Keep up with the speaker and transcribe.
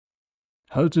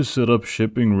How to set up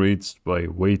shipping rates by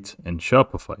weight in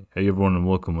Shopify. Hey everyone and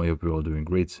welcome, I hope you're all doing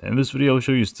great. In this video I'll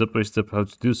show you step by step how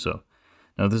to do so.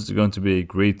 Now this is going to be a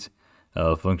great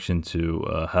function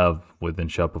to have within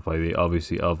Shopify. They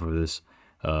obviously offer this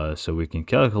so we can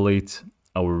calculate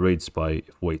our rates by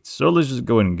weight. So let's just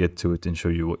go ahead and get to it and show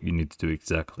you what you need to do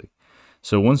exactly.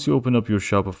 So once you open up your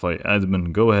Shopify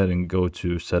admin, go ahead and go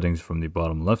to settings from the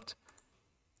bottom left.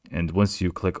 And once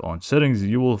you click on settings,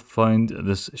 you will find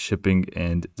this shipping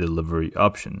and delivery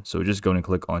option. So just go and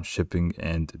click on shipping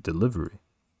and delivery.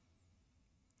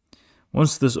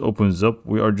 Once this opens up,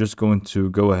 we are just going to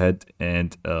go ahead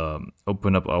and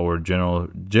open up our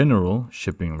general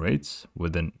shipping rates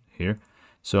within here.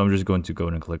 So I'm just going to go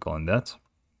and click on that.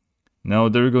 Now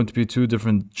there are going to be two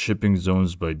different shipping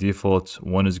zones by default.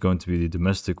 One is going to be the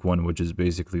domestic one, which is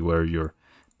basically where you're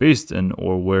based in,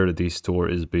 or where the store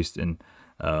is based in.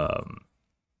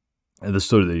 The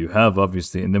store that you have,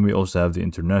 obviously, and then we also have the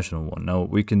international one. Now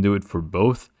we can do it for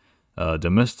both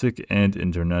domestic and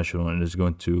international, and it's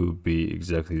going to be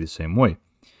exactly the same way.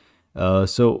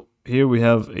 So here we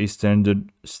have a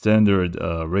standard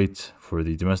rate for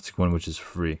the domestic one, which is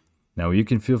free. Now you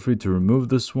can feel free to remove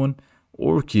this one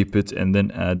or keep it and then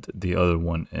add the other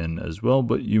one in as well,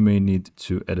 but you may need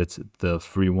to edit the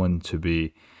free one to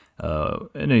be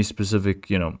in a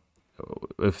specific,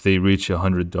 if they reach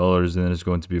 $100, then it's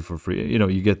going to be for free.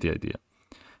 You get the idea.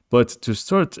 But to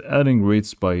start adding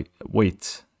rates by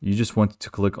weight, you just want to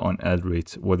click on add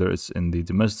rate, whether it's in the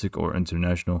domestic or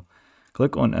international.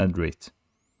 Click on add rate.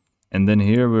 And then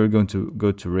here we're going to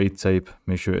go to rate type,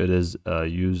 make sure it is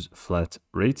use flat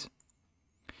rate.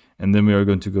 And then we are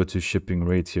going to go to shipping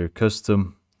rate here,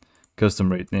 custom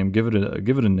rate name. Give it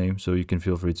a name, so you can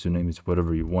feel free to name it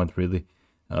whatever you want, really.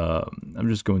 I'm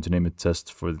just going to name it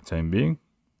test for the time being.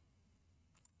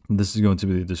 This is going to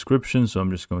be the description, so I'm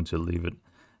just going to leave it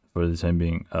for the time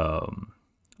being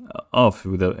off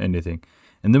without anything.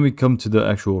 And then we come to the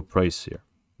actual price here.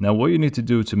 Now what you need to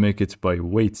do to make it by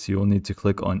weight, you'll need to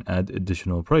click on add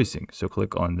additional pricing. So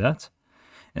click on that,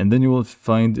 and then you will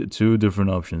find two different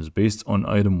options based on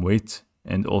item weight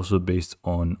and also based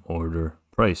on order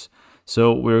price.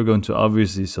 So we're going to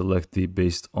obviously select the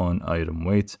based on item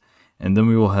weight. And then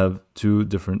we will have two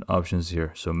different options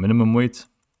here. So minimum weight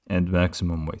and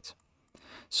maximum weight.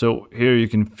 So here you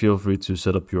can feel free to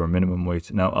set up your minimum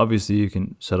weight. Now, obviously you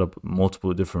can set up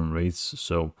multiple different rates.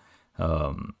 So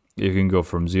you can go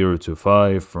from 0 to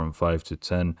 5, from 5 to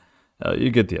 10.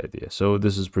 You get the idea. So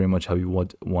this is pretty much how you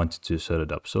want to set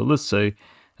it up. So let's say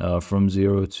from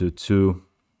 0 to 2.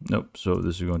 Nope. So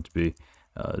this is going to be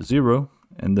 0.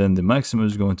 And then the maximum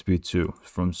is going to be 2.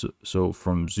 So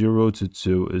from 0 to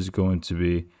 2 is going to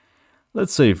be,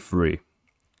 let's say, free.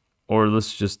 Or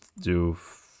let's just do,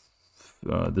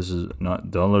 this is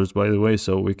not dollars, by the way,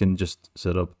 so we can just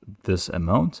set up this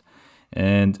amount.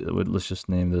 And let's just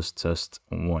name this test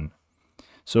 1.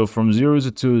 So from 0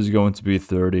 to 2 is going to be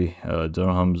 30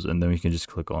 dirhams, and then we can just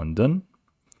click on done.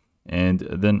 And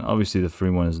then obviously the free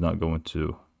one is not going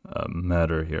to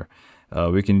matter here.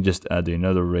 We can just add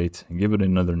another rate and give it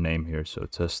another name here. So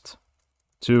test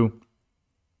 2.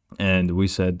 And we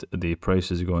said the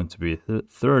price is going to be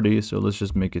 30. So let's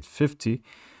just make it 50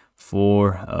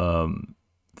 for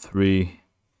 3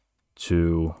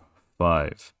 to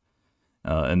 5.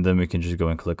 And then we can just go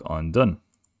and click on done.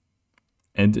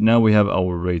 And now we have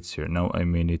our rates here. Now I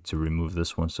may need to remove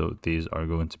this one. So these are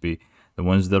going to be the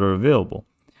ones that are available.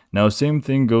 Now, same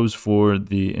thing goes for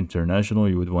the international.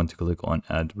 You would want to click on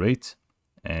add rate.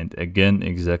 And again,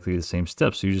 exactly the same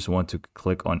steps. You just want to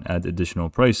click on add additional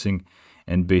pricing,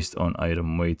 and based on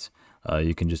item weight,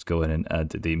 you can just go ahead and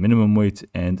add the minimum weight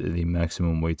and the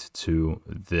maximum weight to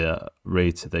the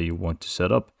rate that you want to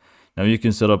set up. Now you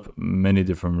can set up many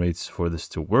different rates for this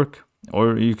to work,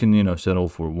 or you can, settle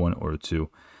for 1 or 2.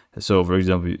 So for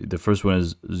example, the first one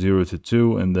is 0 to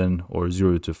 2, and then, or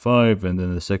 0 to 5, and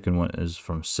then the second one is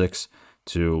from 6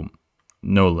 to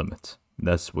no limit.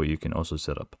 That's what you can also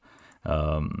set up.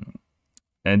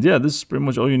 And yeah, this is pretty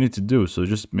much all you need to do. So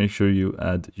just make sure you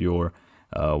add your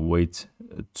weight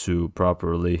to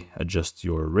properly adjust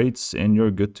your rates, and you're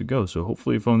good to go. So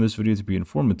hopefully you found this video to be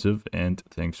informative, and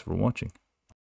thanks for watching.